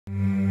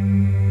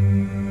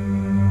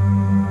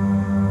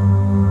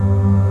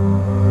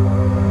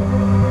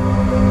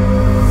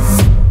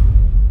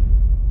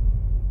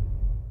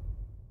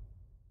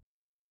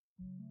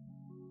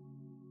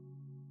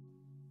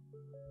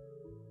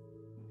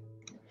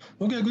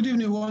Okay, good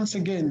evening once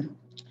again.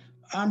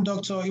 I'm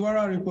Dr.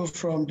 Iwara Ripo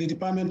from the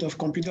Department of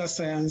Computer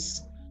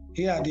Science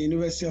here at the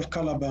University of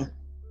Calabar.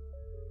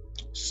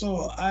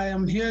 So I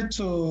am here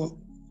to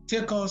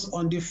take us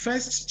on the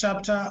first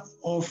chapter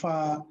of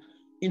our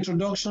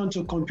Introduction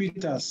to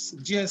Computers,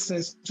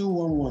 GSS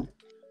 211.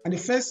 And the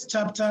first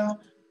chapter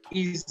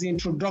is the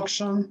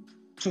introduction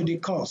to the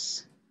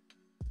course.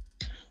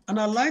 And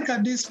I'd like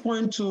at this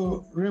point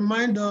to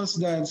remind us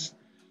that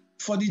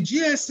for the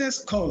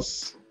GSS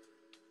course,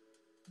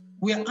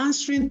 we are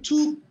answering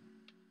two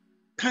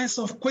kinds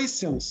of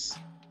questions.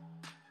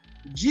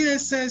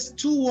 GSS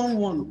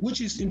 211, which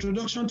is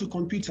Introduction to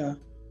Computer,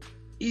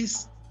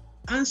 is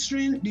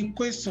answering the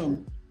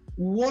question,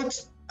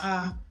 what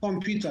are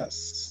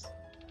computers?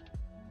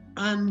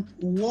 And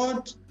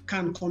what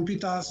can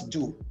computers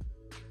do?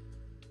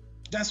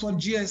 That's what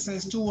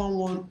GSS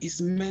 211 is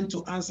meant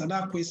to answer,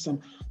 that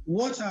question.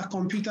 What are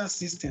computer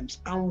systems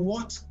and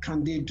what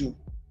can they do?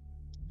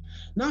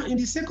 Now, in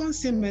the second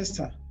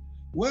semester,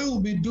 where we'll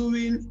be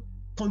doing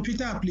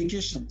computer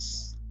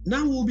applications,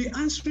 now we'll be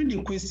answering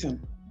the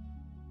question,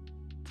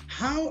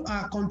 how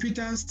are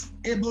computers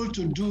able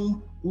to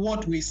do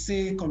what we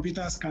say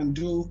computers can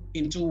do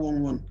in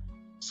 211?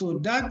 So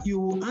that you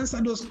will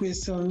answer those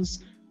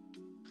questions,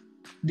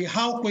 the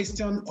how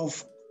question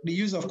of the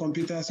use of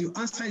computers, you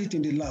answer it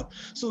in the lab.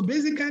 So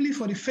basically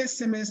for the first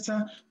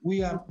semester,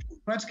 we are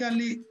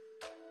practically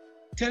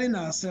telling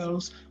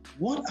ourselves,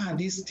 what are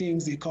these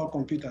things they call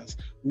computers?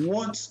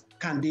 What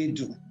can they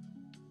do?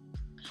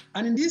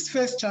 And in this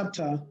first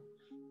chapter,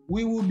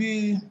 we will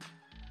be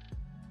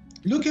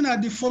looking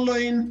at the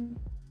following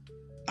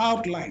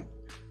outline.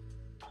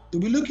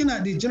 We'll be looking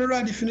at the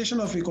general definition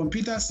of a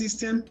computer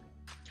system.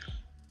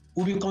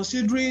 We'll be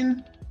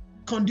considering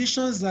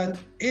conditions that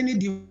any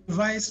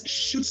device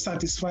should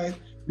satisfy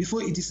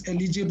before it is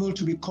eligible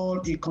to be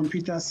called a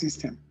computer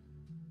system.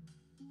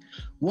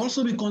 We'll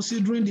also be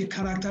considering the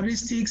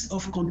characteristics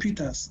of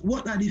computers.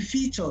 What are the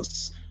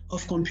features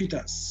of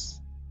computers?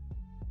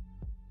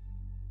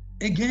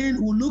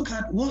 Again, we'll look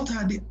at what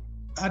are the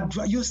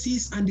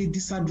uses and the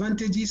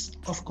disadvantages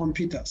of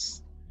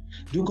computers.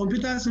 Do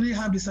computers really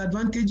have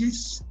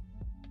disadvantages?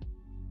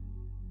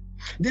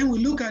 Then we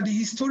look at the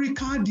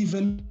historical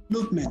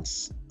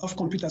developments of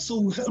computers.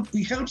 So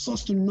it helps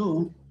us to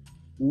know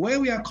where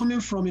we are coming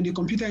from in the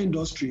computer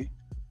industry,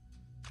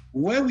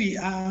 where we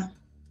are,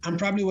 and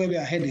probably where we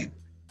are heading.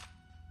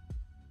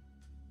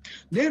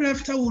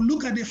 Thereafter, we'll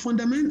look at the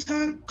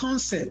fundamental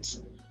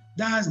concept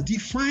that has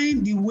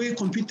defined the way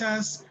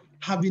computers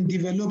have been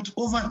developed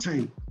over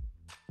time.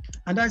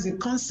 And that's the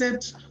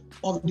concept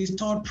of the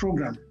stored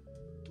program.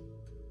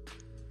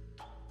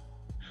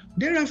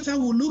 Thereafter,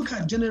 we'll look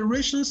at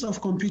generations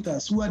of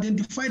computers who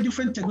identify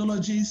different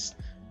technologies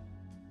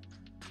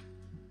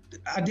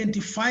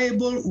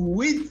identifiable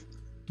with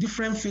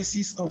different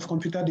phases of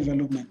computer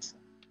development.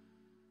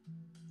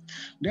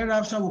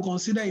 Thereafter, we'll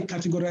consider a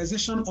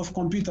categorization of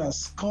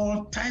computers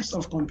called types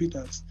of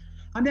computers.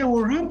 And then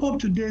we'll wrap up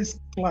today's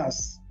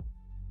class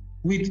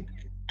with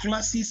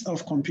classes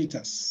of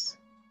computers.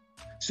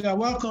 So you're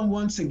welcome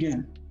once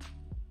again.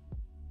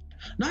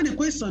 Now the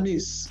question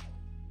is,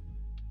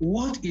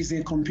 what is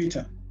a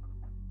computer?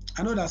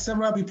 I know that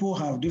several people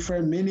have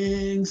different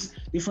meanings,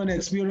 different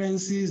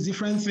experiences,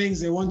 different things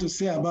they want to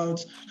say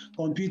about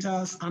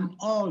computers and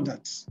all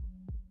that.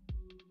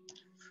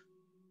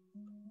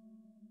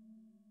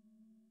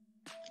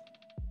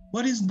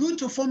 But it's good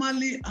to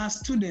formally, as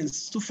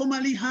students, to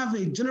formally have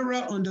a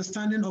general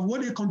understanding of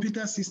what a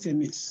computer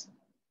system is.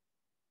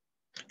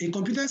 A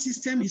computer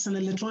system is an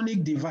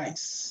electronic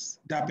device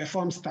that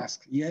performs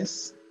tasks,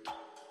 yes?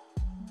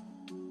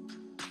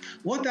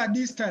 What are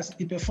these tasks?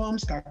 It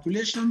performs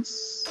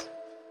calculations,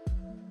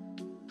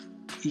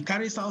 it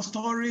carries out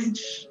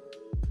storage,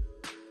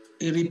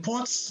 it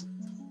reports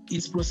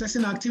its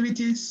processing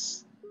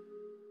activities,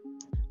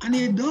 and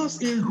it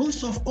does a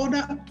host of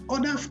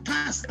other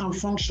tasks and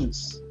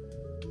functions,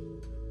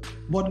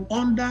 but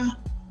under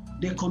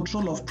the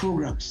control of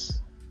programs.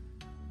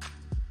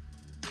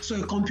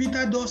 So a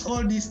computer does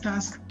all these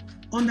tasks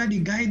under the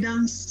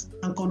guidance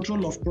and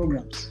control of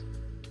programs.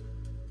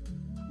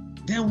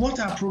 Then what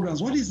are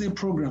programs? What is a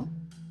program?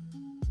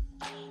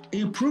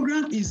 A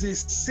program is a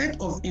set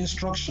of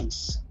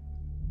instructions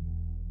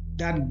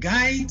that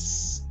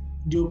guides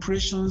the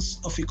operations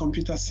of a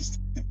computer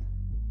system.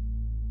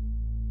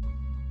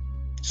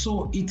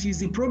 So it is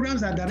the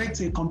programs that direct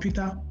a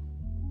computer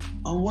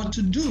on what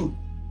to do.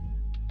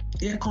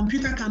 A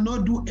computer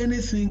cannot do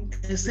anything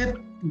except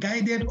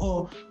guided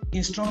or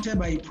instructed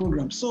by a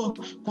program. So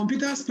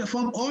computers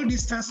perform all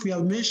these tasks we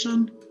have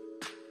mentioned,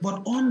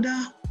 but under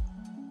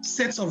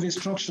sets of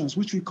instructions,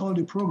 which we call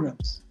the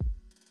programs.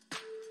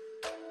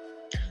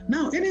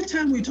 Now,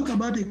 anytime we talk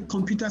about a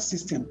computer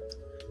system,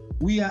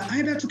 we are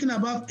either talking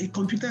about a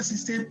computer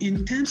system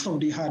in terms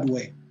of the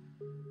hardware,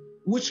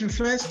 which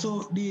refers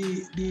to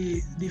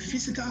the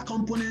physical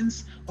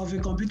components of a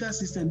computer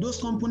system,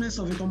 those components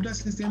of a computer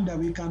system that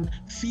we can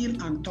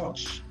feel and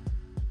touch.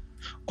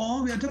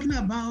 Or we are talking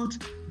about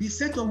the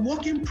set of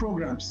working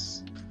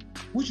programs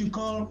which we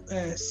call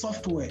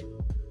software.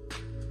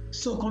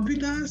 So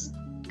computers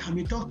can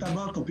be talked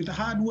about computer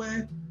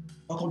hardware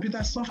or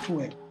computer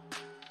software.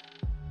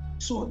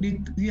 So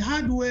the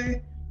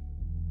hardware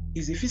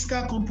is a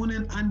physical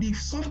component, and the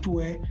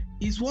software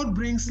is what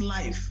brings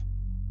life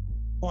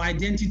or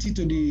identity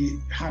to the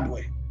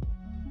hardware.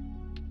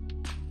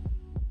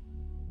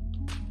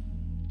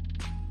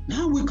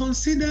 Now we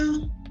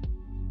consider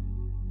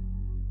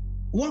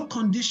what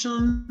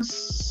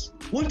conditions,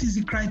 what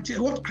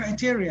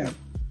criteria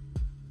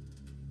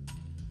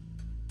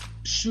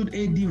should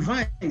a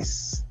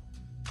device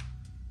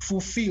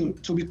fulfill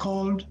to be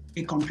called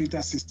a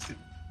computer system.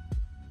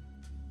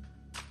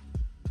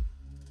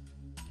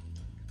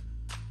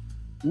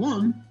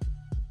 One,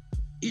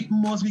 it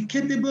must be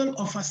capable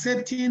of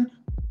accepting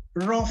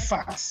raw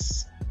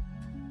facts.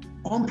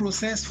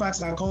 Unprocessed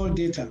facts are called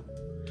data.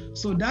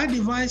 So that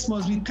device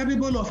must be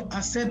capable of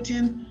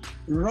accepting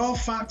raw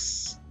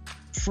facts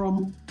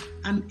from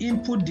an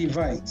input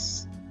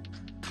device.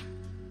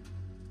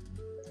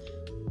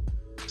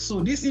 So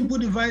these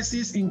input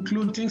devices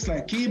include things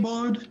like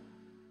keyboard,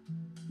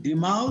 the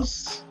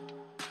mouse,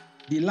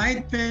 the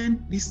light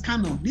pen, the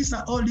scanner. These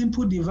are all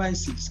input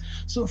devices.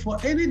 So for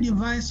any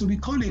device to be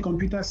called a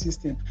computer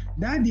system,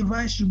 that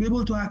device should be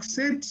able to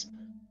accept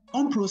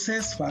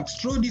unprocessed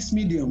facts through this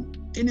medium,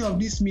 any of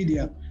these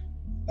media,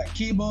 like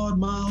keyboard,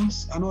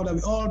 mouse, and all that.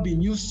 We've all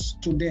been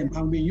used to them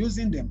and been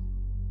using them.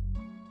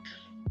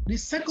 The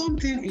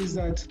second thing is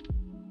that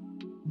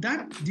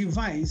that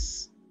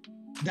device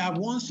that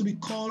wants to be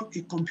called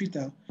a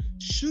computer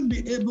should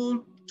be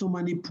able to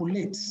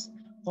manipulate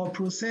or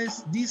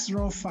process these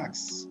raw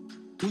facts,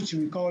 which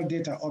we call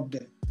data up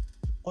there,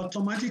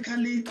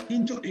 automatically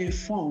into a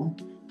form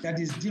that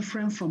is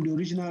different from the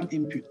original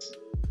input.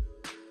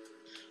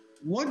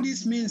 What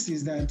this means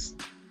is that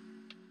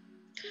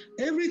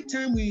every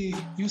time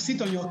you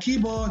sit on your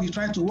keyboard, you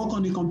try to work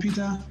on the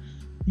computer,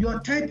 you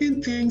are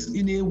typing things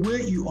in a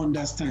way you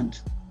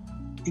understand,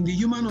 in the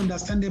human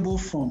understandable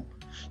form.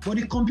 But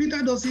the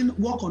computer doesn't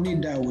work on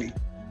it that way.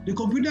 The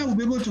computer will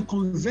be able to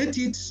convert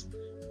it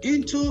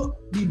into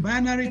the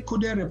binary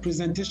coded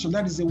representation,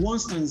 that is the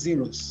ones and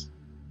zeros.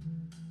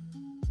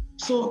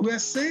 So we're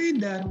saying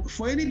that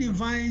for any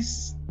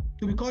device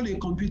to be called a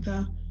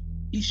computer,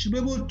 it should be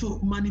able to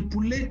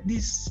manipulate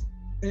this,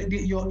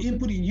 your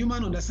input in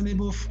human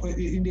understandable,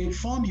 in the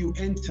form you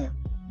enter,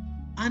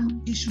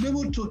 and it should be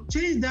able to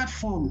change that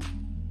form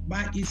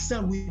by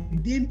itself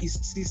within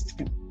its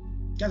system.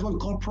 That's what we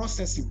call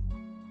processing.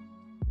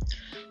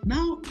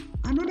 Now,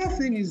 another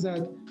thing is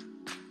that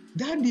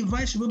that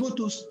device should be able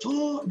to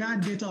store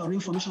that data or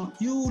information.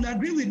 You will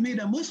agree with me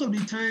that most of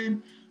the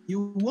time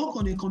you work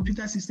on a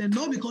computer system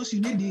not because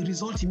you need the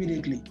result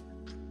immediately.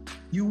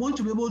 You want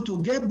to be able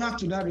to get back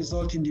to that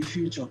result in the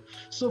future.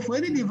 So for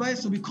any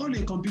device to be called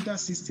a computer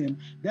system,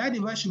 that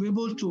device should be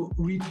able to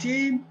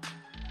retain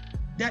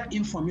that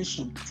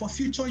information for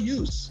future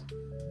use.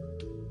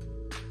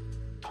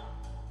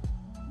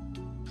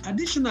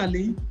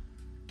 Additionally,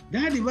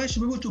 that device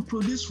should be able to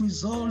produce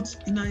results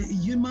in a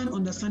human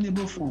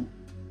understandable form.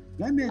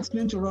 Let me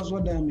explain to us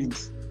what that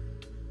means.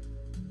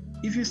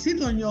 If you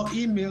sit on your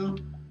email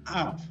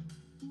app,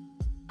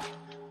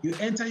 you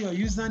enter your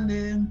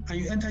username and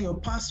you enter your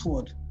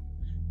password.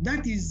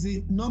 That is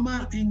the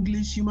normal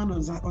English human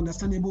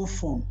understandable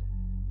form.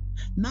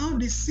 Now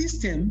the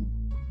system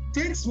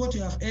takes what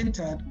you have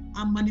entered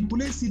and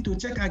manipulates it to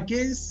check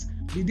against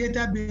the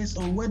database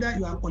on whether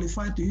you are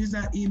qualified to use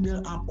that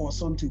email app or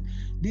something.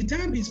 The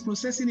time it's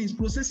processing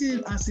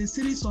it as a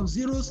series of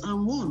zeros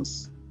and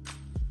ones.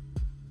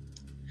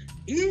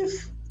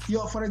 If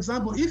for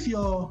example, if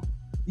your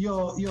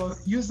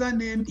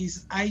username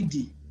is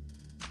ID,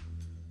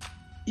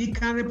 it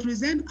can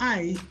represent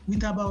I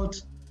with about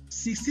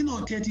 16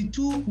 or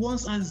 32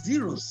 ones and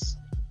zeros.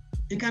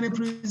 It can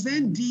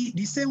represent D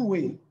the same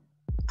way.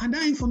 And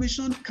that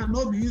information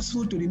cannot be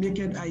useful to the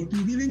naked eye. It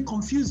will even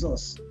confuse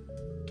us.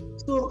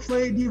 So for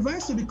a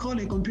device to be called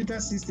a computer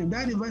system,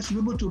 that device should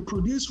be able to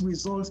produce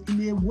results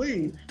in a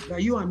way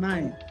that you and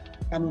I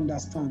can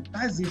understand.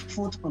 That's the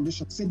fourth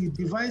condition. Say the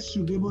device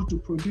should be able to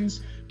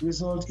produce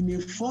results in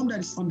a form that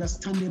is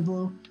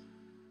understandable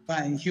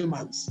by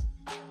humans.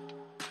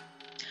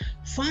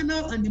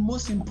 Final and the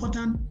most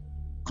important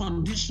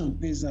condition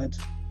is that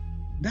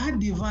that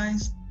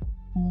device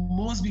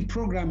must be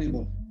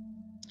programmable.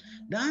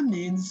 That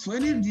means for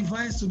any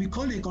device to be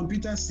called a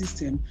computer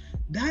system,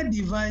 that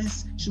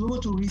device should be able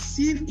to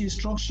receive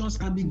instructions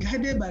and be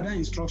guided by that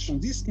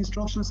instruction. These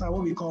instructions are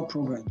what we call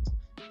programs.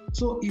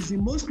 So it's the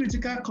most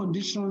critical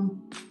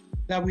condition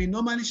that we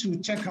normally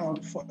should check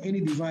out for any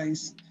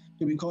device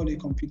to be called a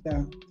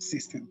computer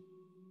system.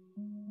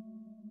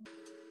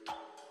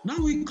 Now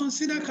we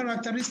consider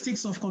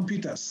characteristics of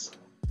computers.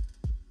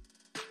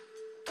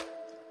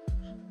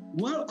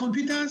 Well,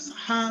 computers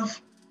have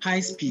high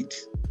speed.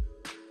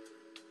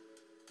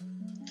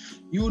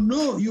 You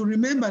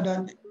remember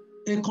that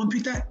a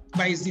computer,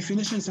 by its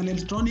definition, is an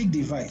electronic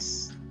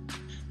device.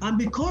 And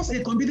because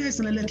a computer is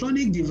an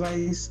electronic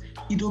device,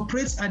 it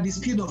operates at the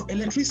speed of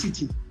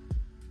electricity.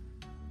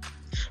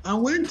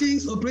 And when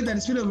things operate at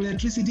the speed of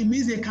electricity,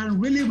 means they can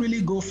really,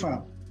 really go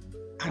far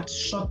at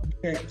short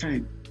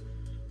time.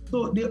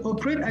 So they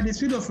operate at the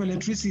speed of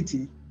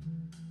electricity.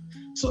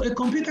 So a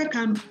computer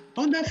can,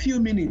 under a few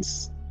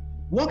minutes,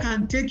 what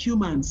can take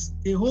humans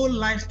a whole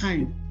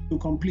lifetime to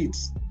complete,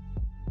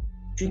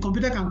 a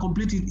computer can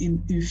complete it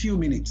in a few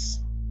minutes.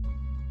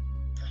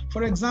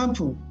 For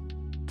example,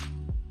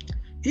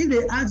 if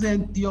they ask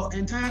your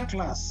entire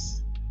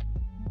class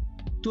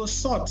to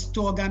sort,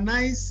 to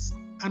organize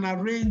and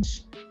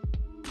arrange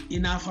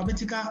in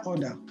alphabetical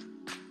order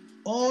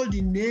all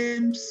the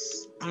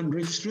names and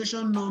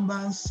registration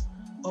numbers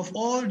of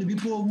all the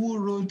people who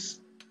wrote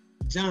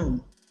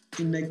JAM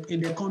in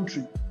the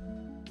country,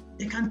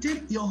 it can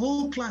take your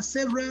whole class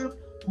several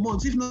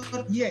months, if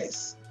not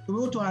years, to be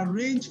able to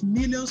arrange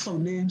millions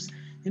of names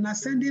in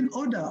ascending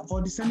order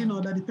or descending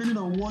order, depending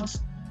on what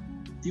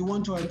you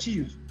want to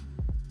achieve.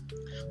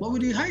 But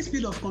with the high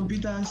speed of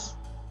computers,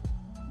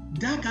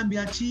 that can be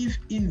achieved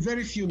in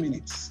very few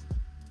minutes.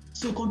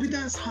 So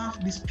computers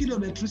have the speed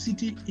of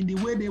electricity in the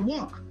way they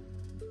work.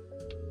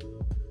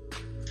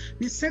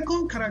 The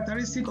second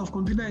characteristic of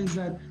computer is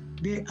that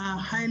they are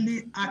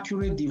highly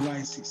accurate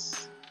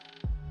devices.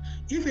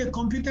 If a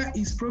computer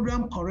is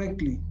programmed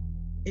correctly,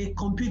 a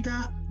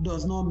computer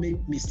does not make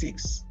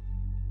mistakes.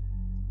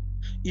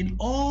 In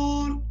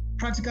all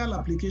practical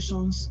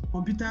applications,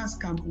 computers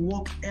can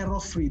work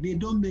error-free. They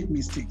don't make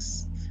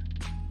mistakes.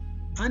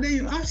 And then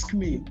you ask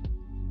me,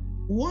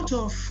 what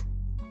of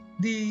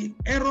the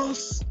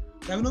errors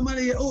that we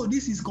normally hear, oh,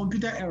 this is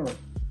computer error.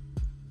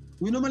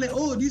 We normally,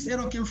 oh, this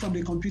error came from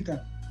the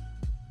computer.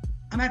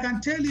 And I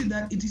can tell you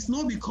that it is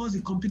not because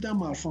the computer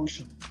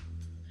malfunctioned.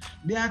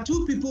 There are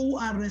two people who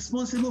are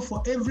responsible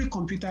for every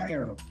computer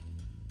error.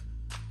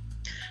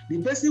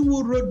 The person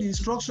who wrote the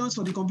instructions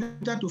for the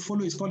computer to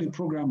follow is called a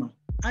programmer.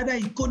 Either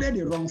he coded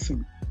the wrong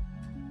thing,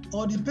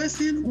 or the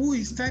person who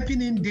is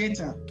typing in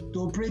data to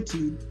operate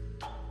it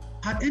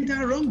had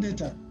entered wrong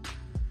data.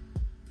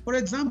 For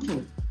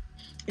example,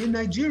 in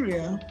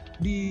Nigeria,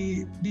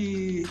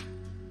 the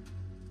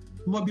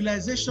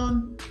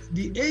mobilization,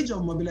 the age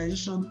of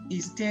mobilization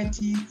is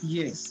 30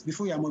 years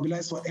before you are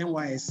mobilized for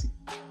NYSC.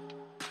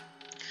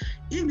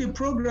 If the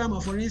programmer,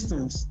 for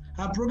instance,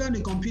 had programmed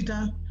the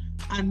computer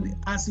and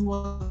as he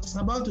was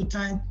about to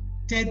type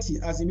 30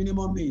 as the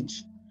minimum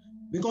age,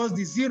 because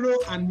the 0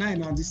 and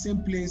 9 are the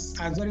same place,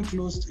 are very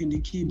close in the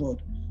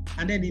keyboard,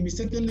 and then he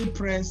mistakenly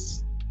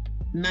pressed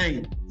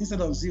 9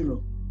 instead of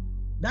 0.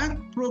 That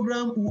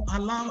program will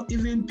allow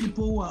even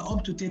people who are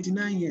up to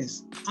 39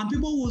 years, and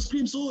people will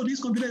scream, so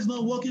this computer is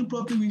not working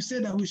properly, we've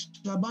said that we should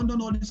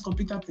abandon all these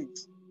computer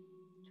things.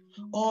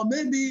 Or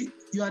maybe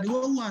you are the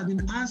one who has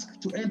been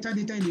asked to enter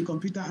data in the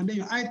computer, and then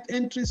you're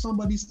entering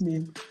somebody's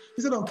name.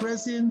 Instead of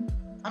pressing,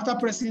 after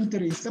pressing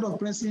 3, instead of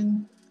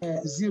pressing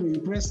 0, you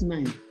press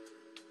 9.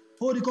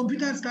 Oh, the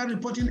computer starts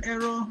reporting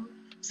error,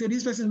 say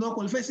this person is not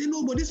qualified. Say,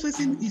 no, but this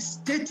person is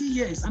 30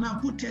 years, and I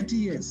put 30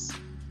 years.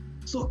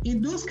 So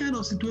in those kind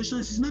of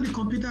situations, it's not the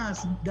computer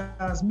that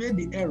has made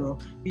the error,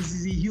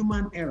 it's the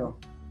human error.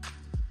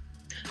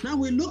 Now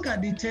we look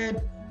at the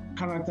third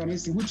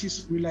characteristic, which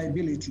is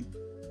reliability.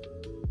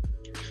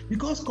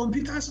 Because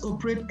computers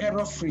operate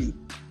error-free,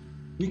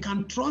 we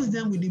can trust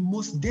them with the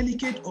most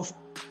delicate of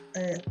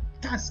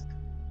tasks.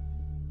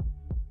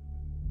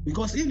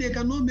 Because if they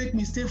cannot make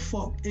mistakes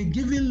for a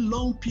given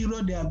long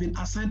period they have been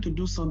assigned to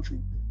do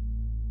something,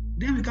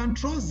 then we can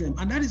trust them.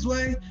 And that is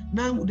why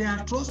now they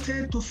are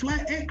trusted to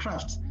fly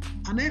aircraft.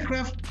 An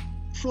aircraft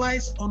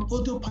flies on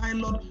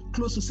autopilot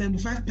close to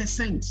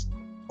 75%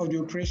 of the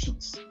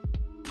operations.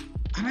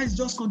 And that is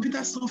just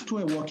computer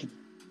software working.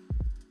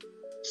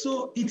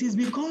 So it is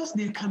because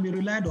they can be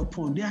relied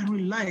upon. They are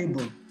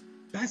reliable.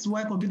 That's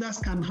why computers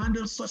can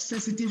handle such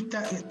sensitive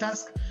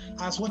tasks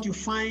as what you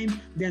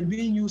find them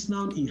being used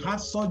now in heart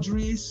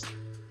surgeries,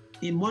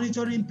 in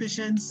monitoring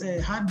patients'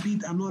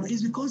 heartbeat and all.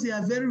 It's because they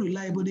are very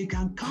reliable. They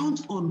can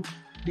count on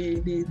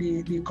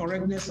the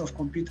correctness of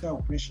computer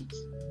operations.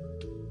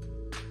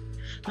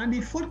 And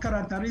the fourth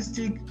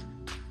characteristic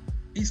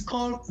is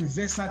called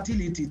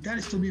versatility. That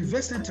is, to be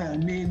versatile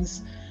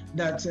means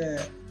that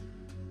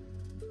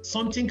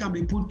something can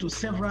be put to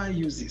several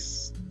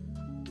uses.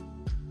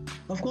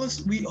 Of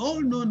course, we all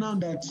know now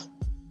that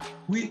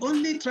we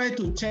only try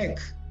to check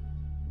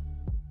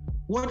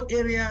what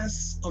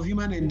areas of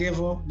human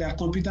endeavor that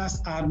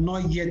computers are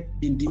not yet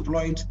been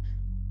deployed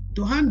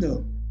to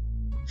handle.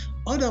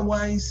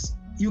 Otherwise,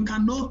 you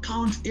cannot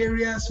count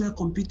areas where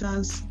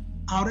computers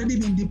are already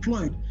been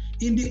deployed.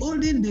 In the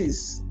olden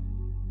days,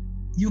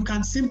 you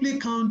can simply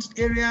count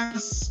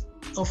areas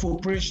of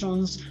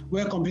operations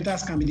where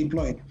computers can be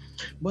deployed.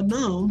 But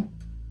now,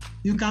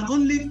 you can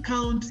only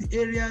count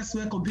areas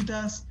where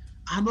computers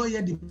are not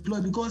yet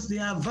deployed because they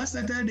are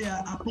versatile, they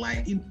are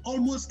applied in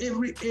almost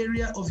every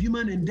area of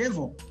human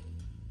endeavor.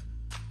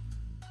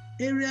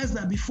 Areas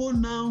that before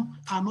now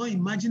are not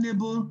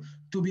imaginable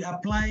to be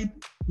applied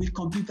with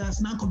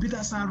computers. Now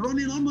computers are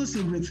running almost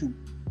everything.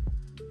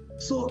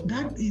 So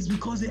that is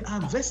because they are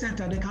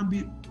versatile, they can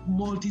be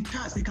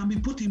multitasked, they can be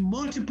put in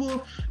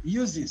multiple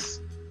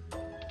uses.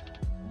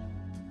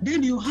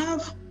 Then you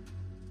have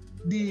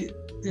the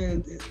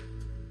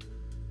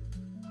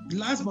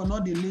last but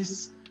not the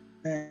least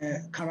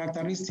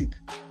characteristic,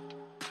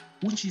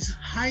 which is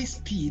high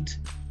speed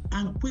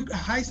and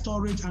high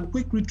storage and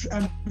quick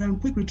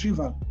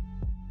retrieval.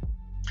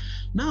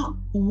 Now,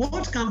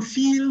 what can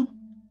fill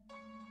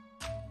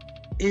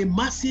a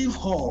massive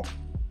hall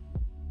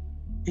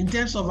in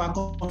terms of our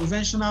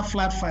conventional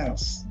flat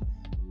files?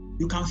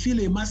 You can fill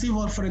a massive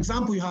hall. For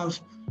example, you have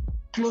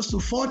close to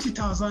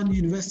 40,000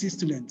 university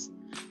students.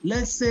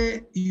 Let's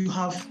say you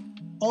have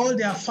all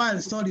their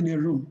files stored in a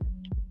room.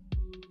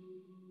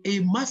 A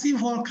massive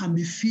hall can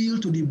be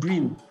filled to the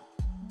brim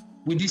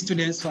with these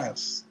students'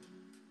 files.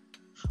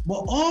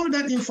 But all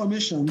that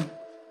information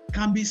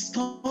can be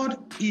stored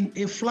in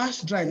a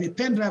flash drive, a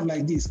pen drive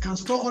like this, can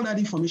store all that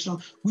information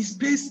with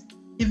space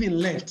even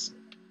left.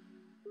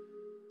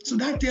 So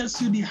that tells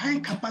you the high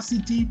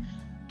capacity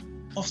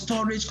of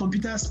storage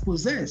computers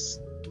possess.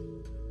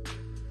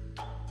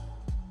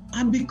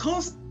 And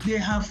because they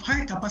have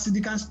high capacity,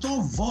 they can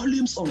store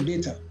volumes of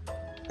data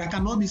that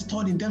cannot be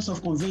stored in terms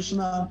of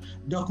conventional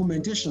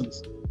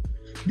documentations.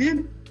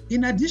 Then,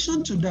 in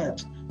addition to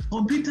that,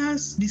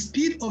 computers, the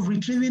speed of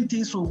retrieving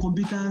things from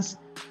computers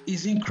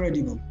is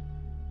incredible.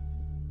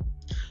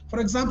 For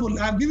example,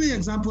 I'll give you an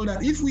example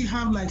that if we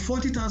have like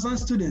 40,000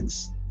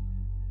 students,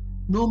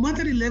 no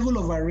matter the level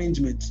of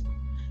arrangement,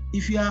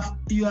 if you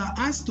are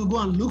asked to go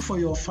and look for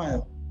your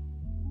file,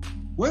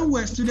 when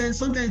we're students,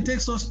 sometimes it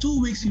takes us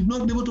 2 weeks, you've not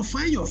been able to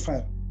find your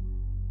file.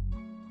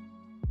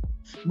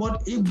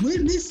 But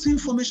with this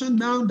information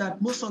now,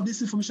 that most of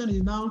this information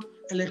is now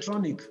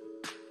electronic.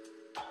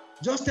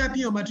 Just type in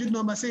your matric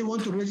number, say you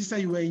want to register,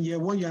 you were in year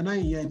 1, you are now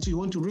in year 2, you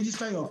want to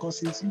register your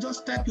courses, you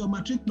just type your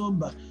matric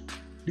number.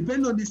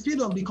 Depending on the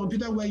speed of the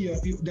computer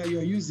that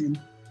you're using,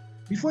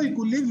 before you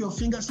could leave your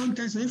finger,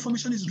 sometimes the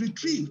information is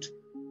retrieved.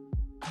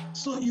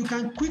 So you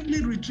can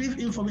quickly retrieve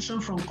information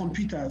from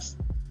computers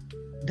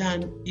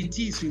than it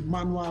is with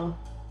manual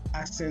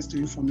access to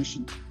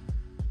information.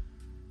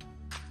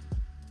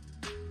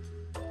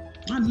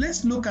 And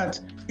let's look at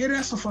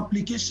areas of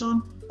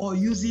application or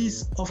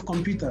uses of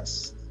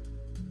computers.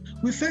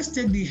 We first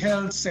take the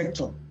health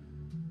sector.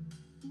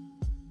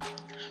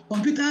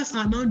 Computers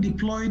are now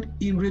deployed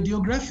in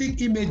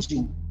radiographic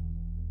imaging,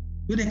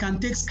 where they can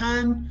take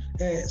scan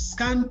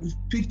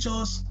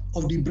pictures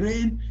of the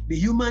brain, the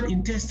human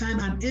intestine,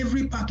 and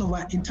every part of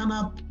our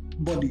internal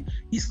body.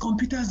 It's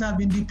computers that have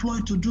been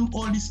deployed to do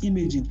all this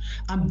imaging.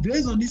 And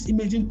based on this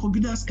imaging,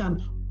 computers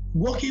can,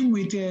 working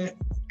with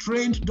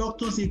trained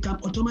doctors, they can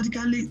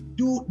automatically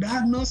do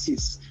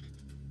diagnosis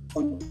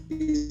of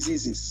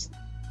diseases.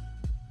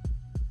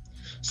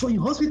 So in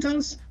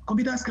hospitals,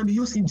 computers can be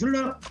used in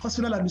general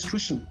hospital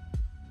administration.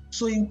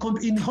 So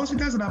in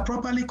hospitals that are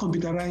properly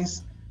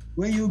computerized,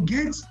 when you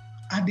get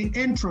at the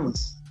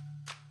entrance,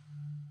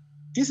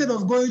 instead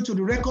of going to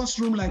the records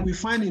room like we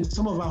find in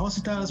some of our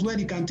hospitals where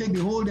they can take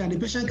the whole day and the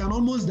patient can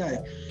almost die,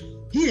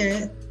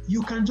 here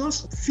you can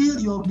just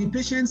fill the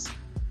patient's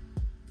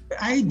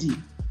ID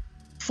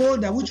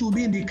folder, which will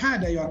be in the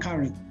card that you are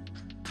carrying.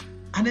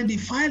 And then the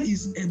file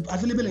is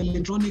available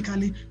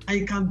electronically, and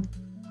you can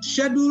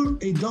schedule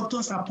a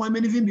doctor's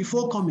appointment even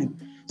before coming.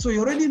 So you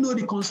already know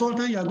the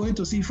consultant you are going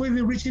to see before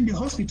even reaching the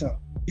hospital,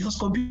 because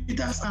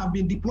computers have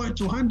been deployed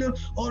to handle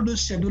all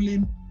those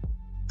scheduling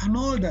and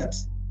all that.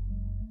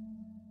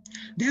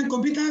 Then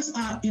computers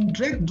are in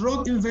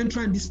drug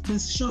inventory and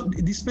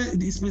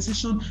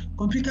dispensation.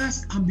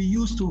 Computers can be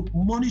used to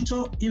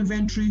monitor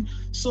inventory.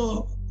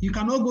 So you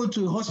cannot go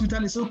to a hospital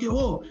and say, okay,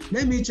 oh,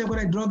 let me check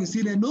whether the drug is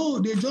still there. No,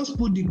 they just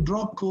put the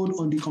drug code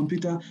on the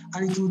computer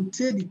and it will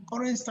tell the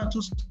current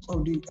status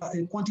of the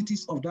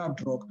quantities of that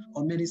drug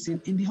or medicine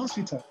in the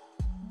hospital.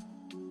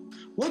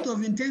 What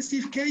of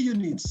intensive care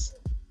units?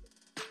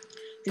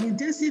 In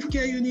intensive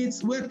care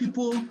units, where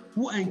people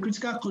who are in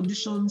critical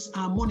conditions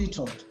are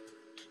monitored.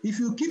 If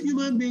you keep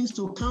human beings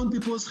to count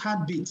people's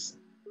heartbeats,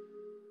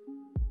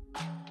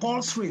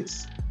 pulse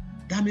rates,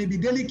 that may be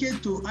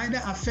delicate to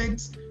either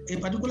affect a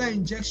particular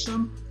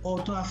injection or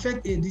to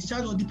affect a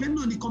discharge, or depending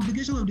on the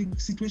complication of the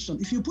situation.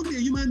 If you put a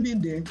human being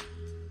there,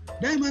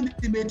 that human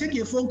being may take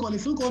a phone call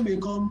may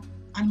come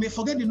and may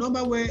forget the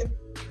number where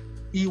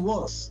he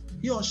or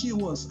she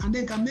was, and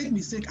then can make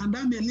mistake, and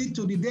that may lead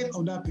to the death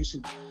of that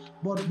patient.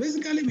 But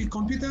basically, with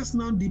computers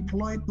now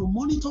deployed to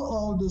monitor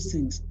all those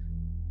things,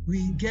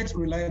 we get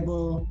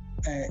reliable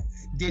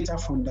data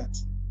from that.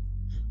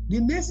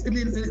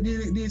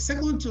 The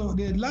second to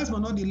the last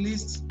but not the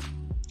least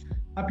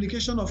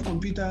application of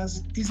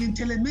computers is in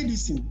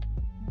telemedicine,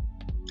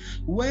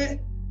 where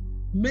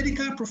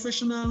medical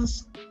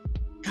professionals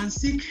can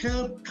seek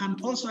help, can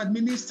also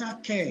administer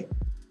care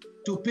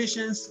to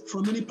patients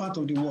from any part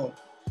of the world.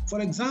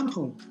 For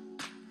example,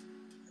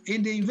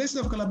 in the University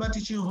of Calabar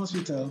Teaching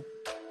Hospital,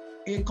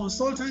 a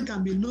consultant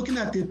can be looking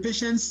at a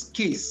patient's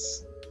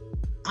case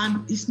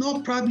and is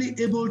not probably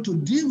able to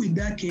deal with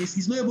that case,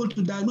 is not able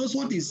to diagnose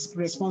what is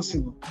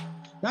responsible.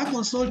 That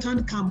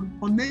consultant can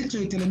connect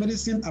to a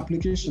telemedicine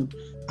application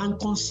and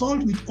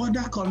consult with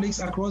other colleagues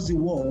across the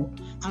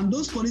world. And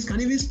those colleagues can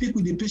even speak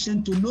with the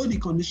patient to know the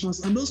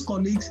conditions, and those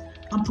colleagues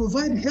can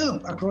provide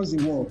help across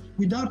the world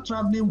without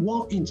traveling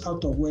 1 inch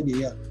out of where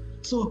they are.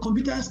 So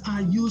computers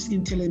are used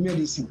in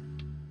telemedicine.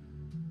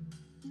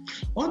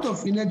 What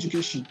of in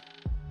education?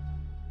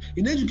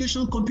 In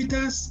education,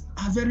 computers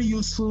are very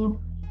useful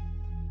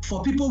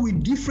for people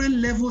with different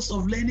levels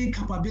of learning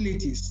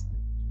capabilities.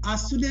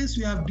 As students,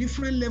 we have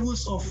different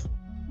levels of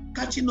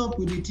catching up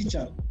with the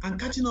teacher and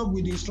catching up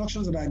with the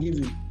instructions that are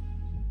given.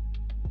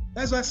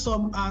 That's why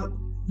some are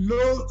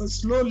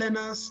slow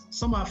learners,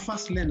 some are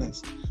fast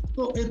learners.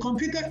 So a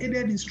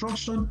computer-aided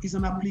instruction is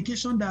an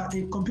application that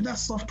a computer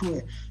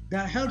software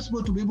that helps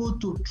people to be able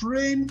to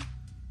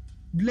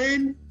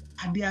learn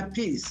at their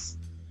pace.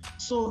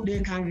 So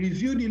they can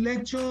review the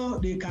lecture,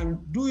 they can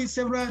do it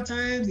several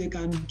times, they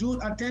can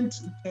attend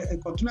a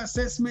continuous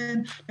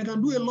assessment, they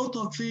can do a lot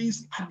of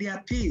things at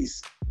their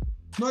pace.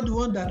 Not the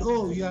one that,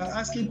 oh, you are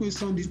asking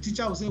questions, the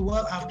teacher will say,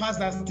 well, I've passed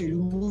that stage, you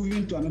move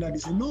into another. They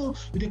say, no,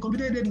 with a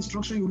computer-aided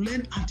instruction, you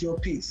learn at your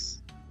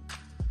pace.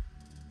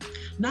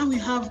 Now we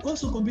have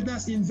also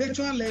computers in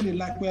virtual learning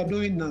like we are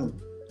doing now.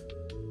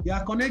 You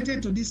are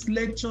connected to this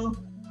lecture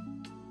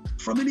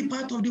from any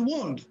part of the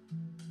world.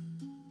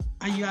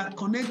 And you are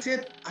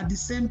connected at the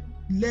same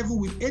level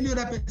with any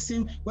other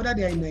person, whether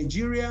they are in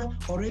Nigeria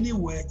or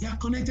anywhere. You are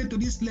connected to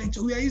this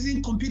lecture. We are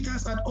using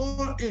computers at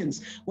all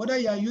ends. Whether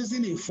you are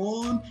using a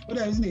phone,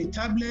 whether you are using a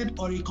tablet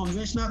or a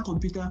conventional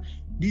computer,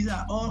 these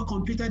are all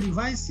computer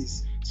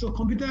devices. So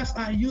computers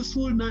are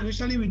useful now,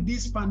 especially with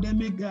this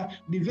pandemic.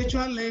 The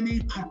virtual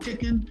learning has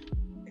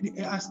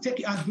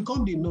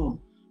become the norm.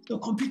 So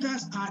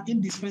computers are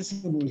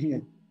indispensable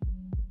here.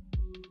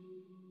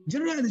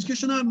 General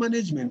educational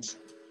management.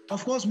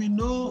 Of course, we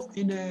know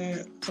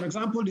for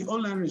example, the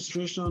online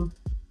registration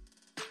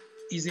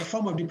is a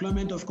form of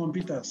deployment of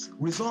computers.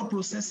 Result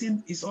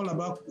processing is all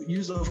about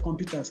use of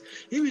computers.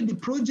 Even the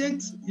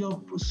project,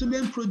 your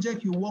student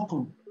project you work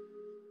on,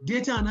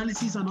 data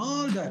analysis and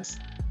all that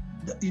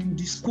in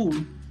the school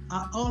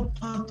are all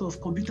part of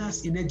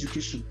computers in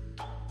education.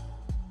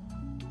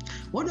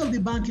 What of the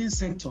banking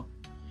sector?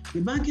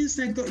 The banking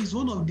sector is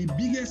one of the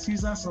biggest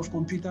users of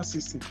computer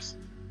systems.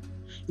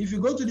 If you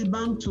go to the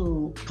bank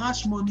to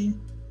cash money,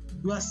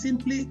 you are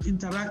simply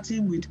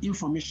interacting with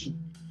information.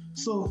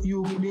 So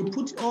they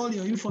put all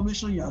your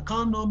information, your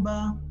account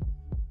number,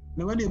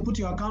 and when they put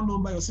your account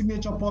number, your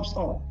signature pops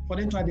up for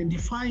them to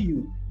identify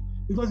you,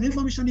 because the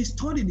information is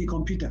stored in the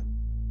computer.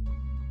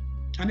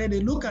 And then they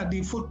look at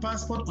the foot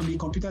passport on the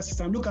computer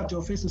system, look at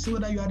your face to see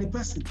whether you are the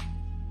person.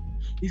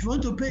 If you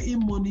want to pay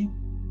in money,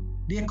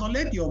 they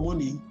collect your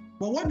money,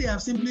 but what they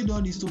have simply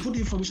done is to put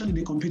information in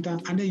the computer,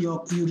 and then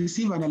you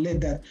receive an alert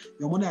that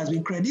your money has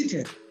been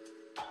credited.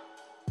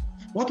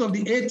 What of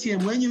the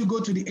ATM? When you go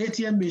to the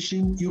ATM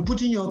machine, you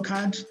put in your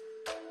card,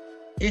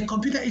 a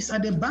computer is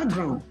at the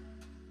background.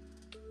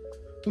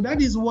 So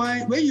that is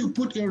why when you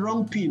put a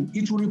wrong PIN,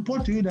 it will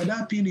report to you that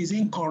that PIN is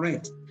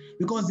incorrect,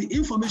 because the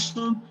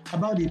information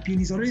about the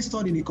PIN is already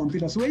stored in the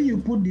computer. So when you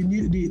put the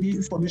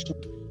information,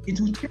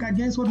 it will check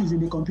against what is in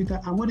the computer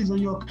and what is on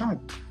your card,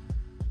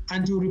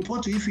 and it will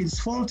report to you if it's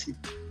faulty.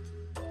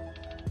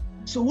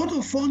 So what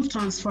of fund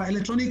transfer,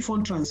 electronic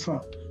fund transfer?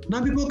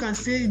 Now people can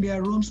stay in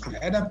their rooms and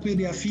either pay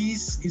their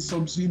fees in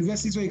some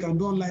universities where you can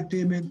do online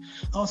payment,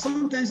 or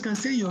sometimes can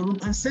stay in your room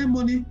and send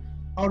money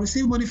or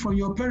receive money from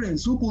your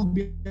parents who could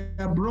be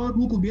abroad,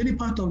 who could be any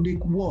part of the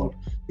world.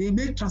 They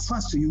make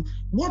transfers to you.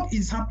 What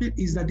is happening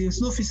is that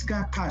there's no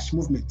physical cash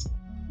movement.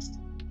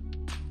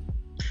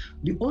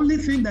 The only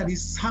thing that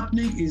is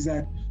happening is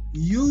that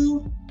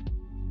the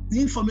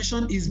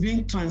information is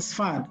being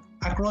transferred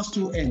across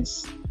two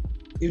ends.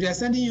 If they are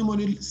sending you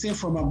money, say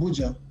from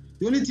Abuja,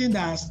 the only thing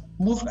that has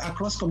moved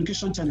across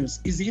communication channels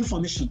is the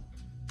information.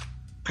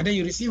 And then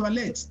you receive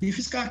alerts. The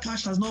physical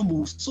cash has not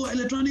moved. So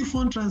electronic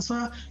fund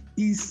transfer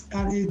is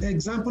an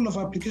example of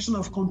application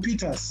of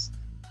computers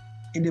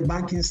in the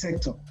banking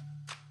sector.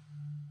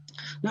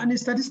 Now in the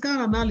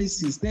statistical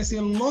analysis, there's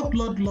a lot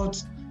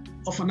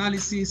of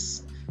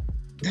analysis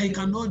that you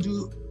cannot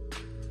do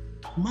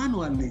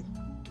manually.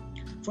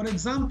 For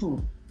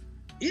example,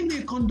 if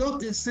they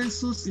conduct a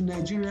census in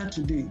Nigeria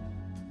today,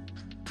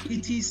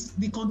 it is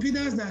the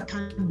computers that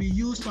can be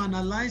used to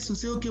analyze to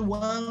say, okay,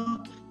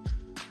 well,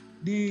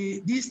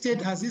 this state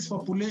has this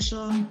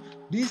population,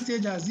 this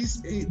state has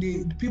this,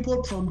 the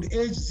people from the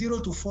age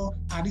 0 to 4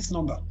 are this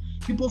number.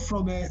 People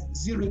from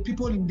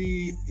people in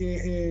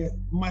the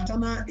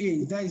maternal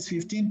age, that is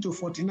 15 to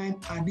 49,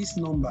 are this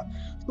number.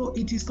 So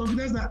it is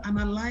computers that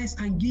analyze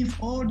and give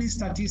all these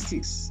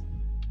statistics.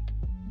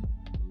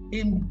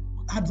 In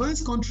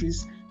advanced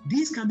countries,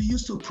 these can be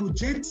used to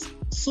project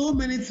so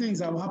many things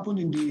that will happen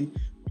in the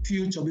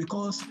future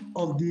because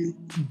of the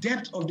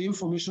depth of the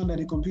information that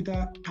the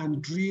computer can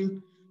drill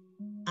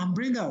and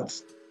bring out.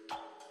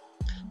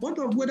 What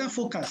of weather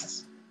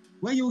forecasts?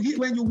 When you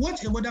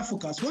watch a weather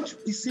forecast, what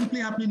is simply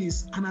happening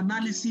is an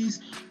analysis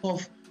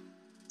of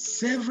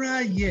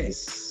several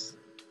years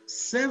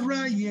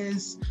several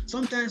years,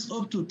 sometimes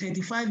up to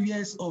 35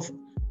 years of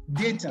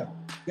data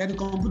that the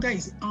computer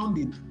is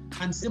pounding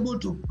and is able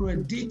to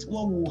predict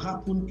what will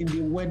happen in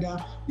the weather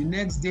the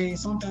next day,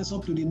 sometimes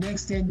up to the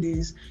next 10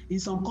 days. In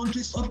some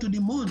countries, up to the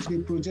month, they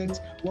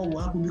project what will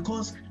happen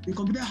because the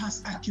computer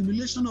has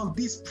accumulation of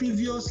this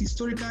previous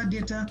historical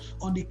data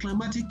on the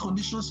climatic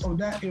conditions of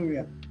that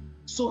area.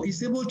 So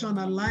it's able to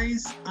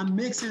analyze and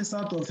make sense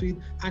out of it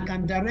and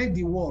can direct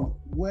the world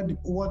what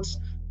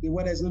the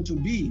weather is going to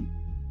be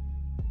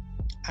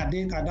at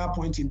that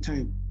point in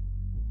time.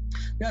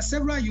 There are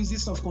several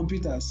uses of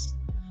computers.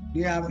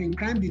 They have in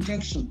crime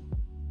detection.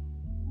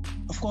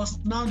 Of course,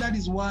 now that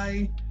is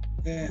why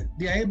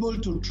they are able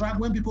to track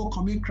when people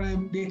commit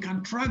crime. They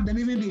can track them,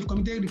 even if they've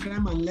committed the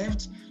crime and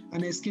left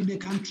and escaped. They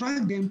can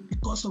track them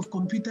because of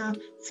computer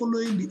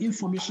following the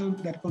information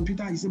that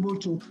computer is able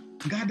to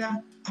gather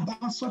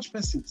about such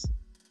persons.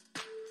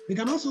 They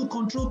can also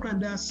control crime.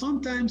 There are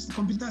sometimes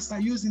computers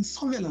are used in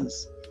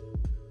surveillance.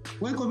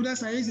 When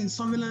computers are used in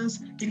surveillance,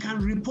 it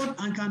can report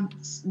and can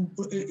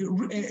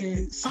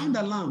sound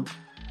alarm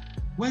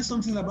when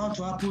something is about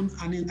to happen,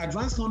 and in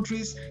advanced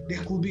countries,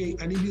 there could be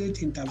an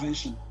immediate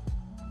intervention.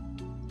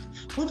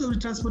 What of the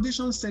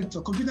transportation sector?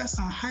 Computers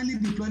are highly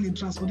deployed in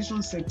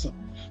transportation sector.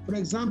 For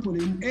example,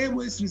 in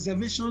airways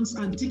reservations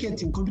and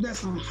ticketing,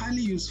 computers are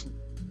highly useful.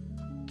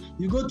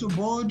 You go to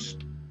board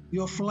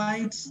your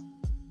flights,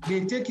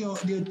 they take your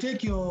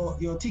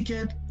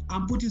ticket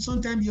and put in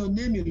sometimes your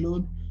name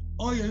alone.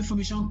 All your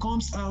information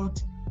comes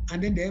out,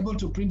 and then they're able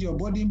to print your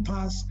boarding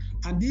pass.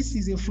 And this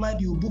is a flight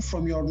you book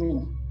from your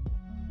room.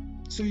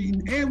 So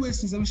in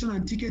airways reservation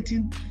and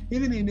ticketing,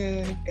 even in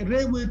a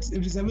railway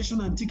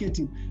reservation and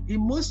ticketing,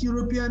 in most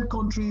European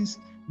countries,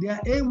 their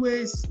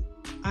airways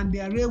and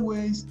their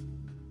railways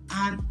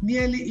are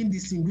nearly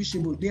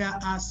indistinguishable. They are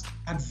as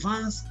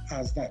advanced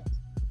as that.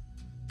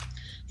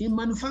 In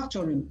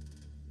manufacturing,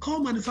 core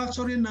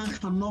manufacturing now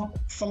cannot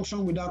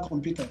function without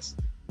computers.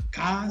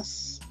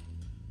 Cars,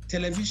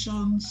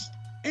 televisions,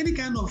 any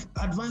kind of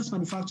advanced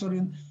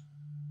manufacturing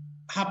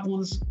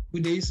happens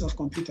with the use of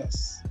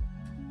computers.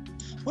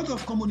 What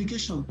of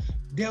communication?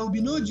 There will be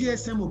no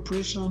GSM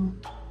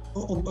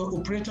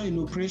operator in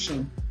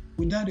operation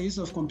without the use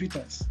of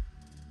computers.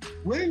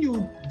 When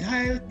you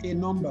dial a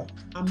number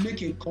and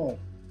make a call,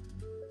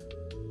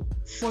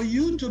 for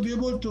you to be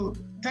able to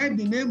type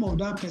the name of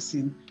that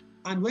person,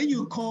 and when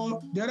you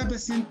call, the other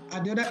person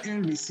at the other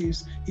end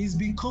receives, is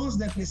because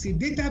that there's a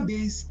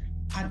database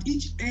at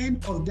each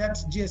end of that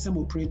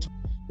GSM operator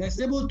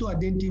that's able to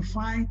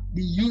identify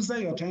the user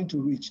you're trying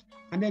to reach.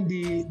 And then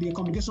the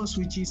communication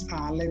switches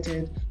are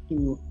alerted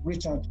to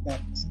reach out to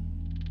that person.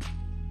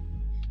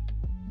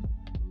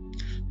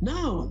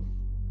 Now,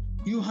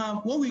 you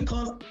have what we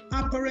call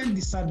apparent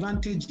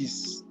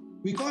disadvantages.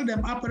 We call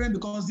them apparent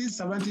because these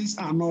disadvantages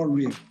are not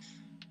real.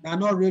 They are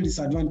not real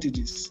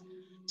disadvantages.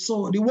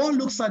 So the world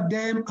looks at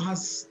them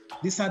as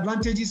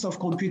disadvantages of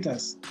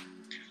computers.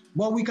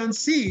 But we can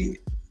see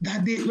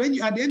that when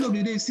you, at the end of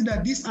the day, you see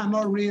that these are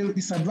not real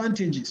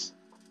disadvantages.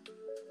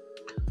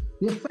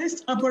 The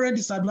first apparent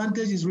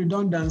disadvantage is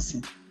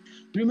redundancy.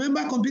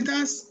 Remember,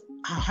 computers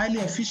are highly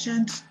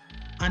efficient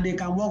and they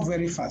can work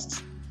very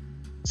fast.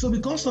 So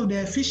because of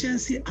their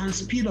efficiency and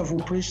speed of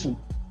operation,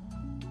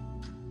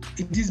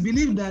 it is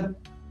believed that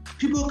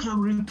people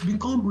can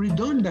become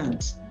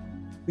redundant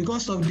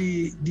because of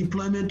the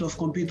deployment of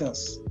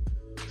computers.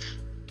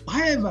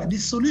 However, the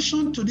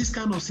solution to this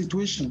kind of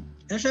situation,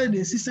 especially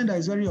the system that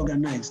is very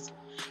organized,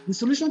 the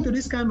solution to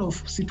this kind of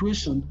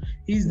situation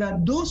is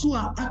that those who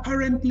are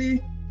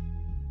apparently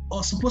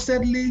or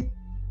supposedly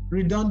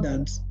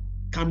redundant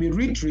can be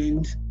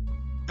retrained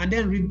and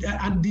then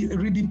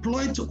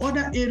redeployed to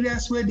other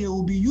areas where they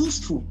will be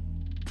useful.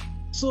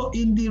 So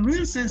in the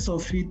real sense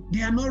of it,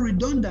 they are not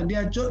redundant,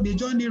 they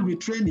join in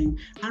retraining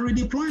and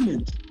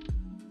redeployment.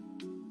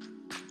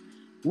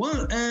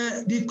 Well,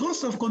 the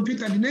cost of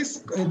computer, the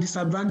next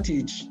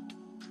disadvantage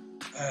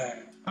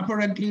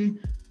apparently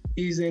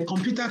is a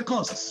computer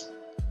costs.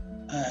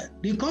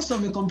 The cost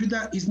of a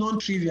computer is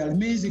non-trivial. It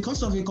means the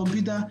cost of a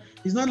computer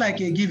is not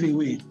like a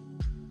giveaway.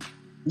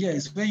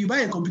 Yes, when you buy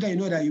a computer, you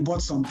know that you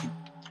bought something.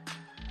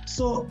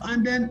 So,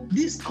 and then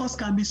this cost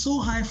can be so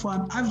high for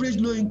an average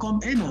low-income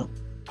earner.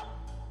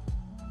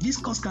 This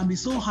cost can be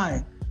so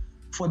high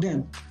for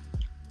them.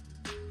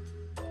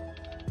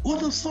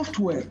 What of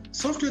software?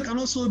 Software can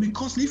also be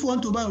costly if you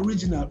want to buy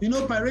original. You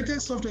know, pirated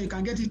software, you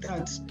can get it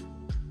at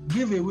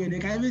giveaway. They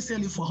can even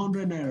sell it for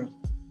 100 naira.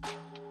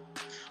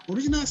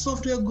 Original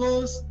software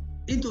goes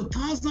into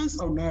thousands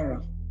of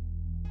naira.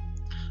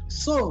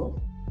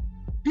 So,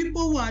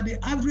 people who are the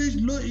average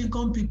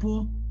low-income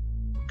people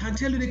can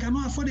tell you they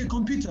cannot afford a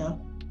computer,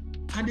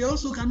 and they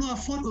also cannot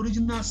afford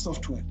original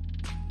software.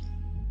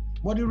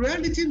 But the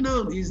reality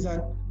now is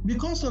that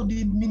because of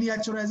the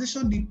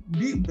miniaturization,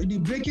 the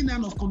breaking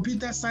down of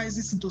computer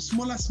sizes into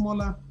smaller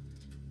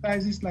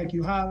sizes, like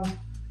you have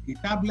a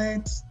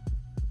tablet,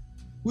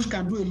 which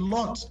can do a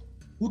lot,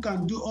 who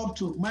can do up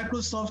to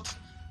Microsoft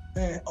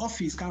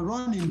Office can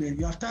run in there.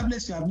 You have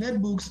tablets, you have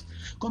netbooks.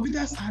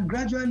 Computers are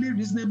gradually,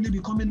 reasonably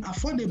becoming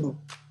affordable.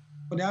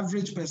 for the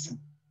average person.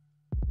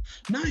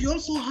 Now you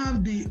also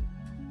have the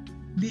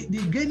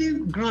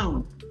gaining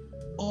ground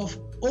of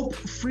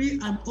free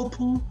and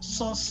open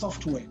source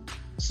software.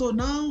 So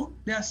now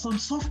there are some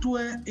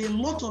software, a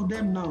lot of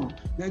them now,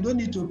 they don't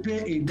need to pay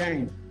a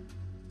dime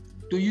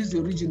to use the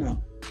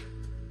original.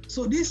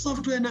 So these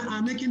software now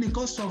are making the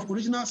cost of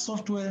original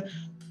software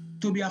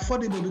to be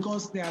affordable,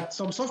 because there are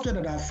some software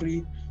that are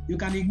free. You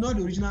can ignore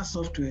the original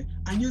software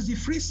and use the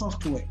free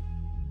software.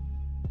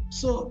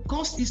 So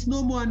cost is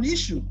no more an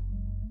issue.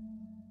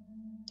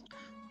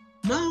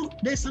 Now,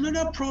 there's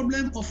another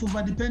problem of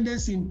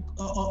overdependence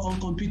on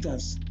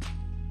computers.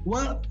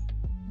 Well,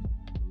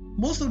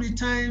 most of the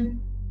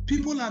time,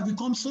 people have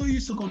become so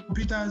used to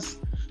computers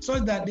so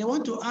that they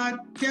want to add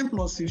 10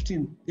 plus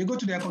 15. They go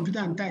to their computer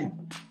and type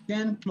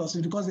 10 plus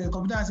 15 because their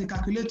computer has a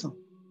calculator.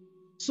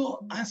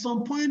 So at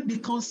some point, the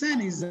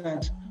concern is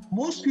that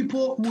most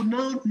people will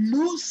now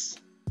lose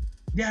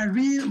their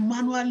real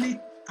manually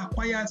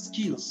acquired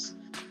skills,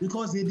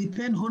 because they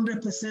depend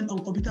 100%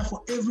 on computer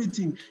for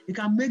everything. It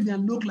can make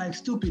them look like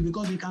stupid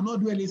because they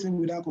cannot do anything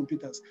without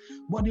computers.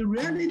 But the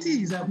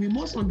reality is that we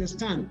must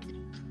understand,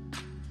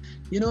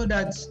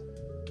 that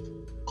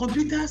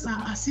computers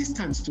are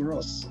assistants to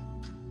us.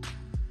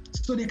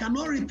 So they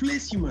cannot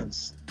replace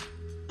humans.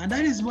 And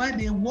that is why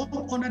they work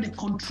under the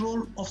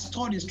control of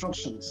stored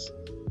instructions.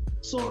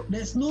 So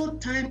there's no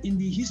time in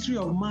the history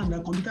of man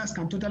that computers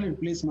can totally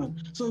replace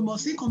man. So we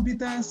must see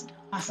computers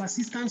as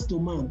assistants to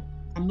man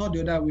and not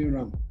the other way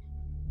around.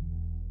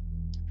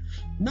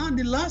 Now,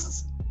 the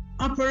last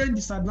apparent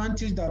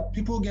disadvantage that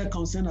people get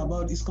concerned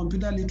about is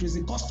computer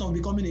literacy, the cost of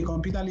becoming a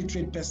computer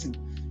literate person.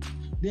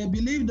 They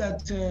believe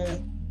that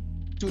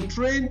to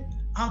train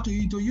how to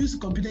use a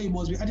computer, you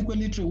must be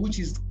adequately trained, which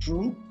is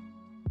true,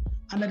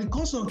 and that the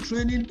cost of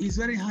training is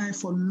very high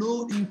for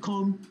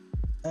low-income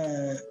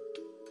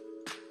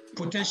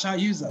potential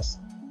users.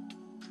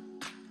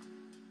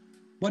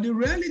 But the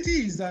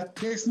reality is that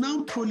there's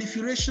now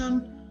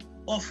proliferation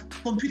of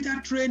computer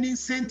training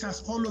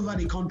centers all over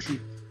the country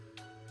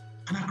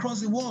and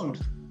across the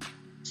world.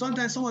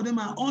 Sometimes some of them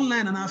are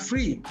online and are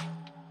free.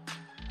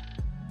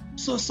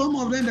 So some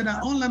of them that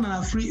are online and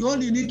are free,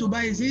 all you need to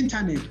buy is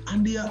internet,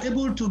 and they are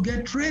able to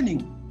get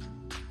training.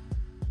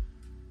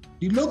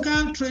 The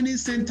local training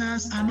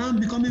centers are now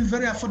becoming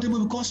very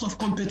affordable because of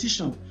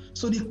competition.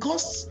 So the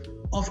cost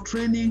of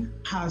training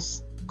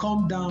has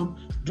come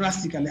down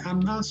drastically,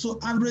 and now so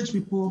average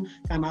people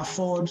can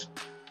afford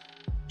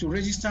to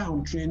register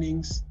on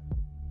trainings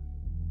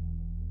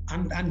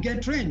and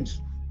get trained.